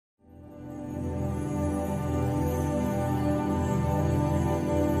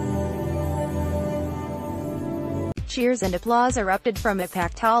cheers and applause erupted from a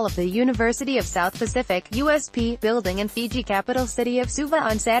packed hall of the University of South Pacific (USP) building in Fiji capital city of Suva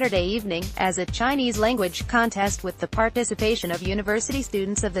on Saturday evening, as a Chinese language contest with the participation of university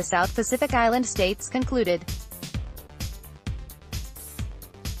students of the South Pacific Island states concluded.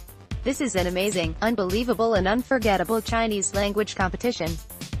 This is an amazing, unbelievable and unforgettable Chinese language competition.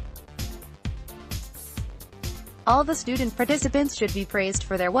 All the student participants should be praised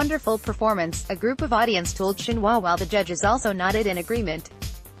for their wonderful performance, a group of audience told Xinhua, while the judges also nodded in agreement.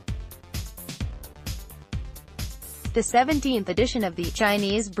 The 17th edition of the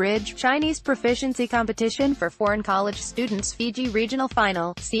Chinese Bridge Chinese Proficiency Competition for foreign college students Fiji Regional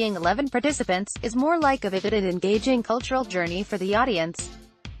Final, seeing 11 participants, is more like a vivid and engaging cultural journey for the audience.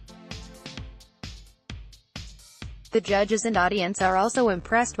 The judges and audience are also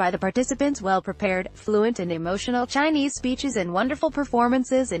impressed by the participants' well-prepared, fluent and emotional Chinese speeches and wonderful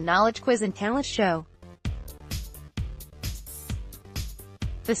performances in knowledge quiz and talent show.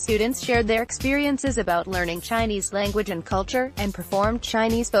 The students shared their experiences about learning Chinese language and culture, and performed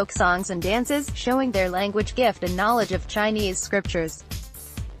Chinese folk songs and dances, showing their language gift and knowledge of Chinese scriptures.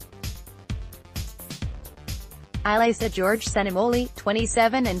 Elisa George Senimoli,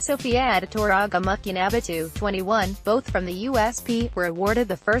 27 and Sofia Aditoraga Mukyanabatu, 21, both from the USP, were awarded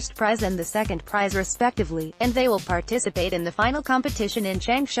the first prize and the second prize respectively, and they will participate in the final competition in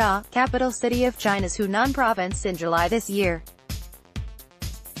Changsha, capital city of China's Hunan province in July this year.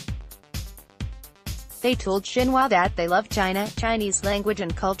 They told Xinhua that they love China, Chinese language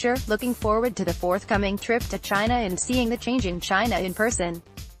and culture, looking forward to the forthcoming trip to China and seeing the changing China in person.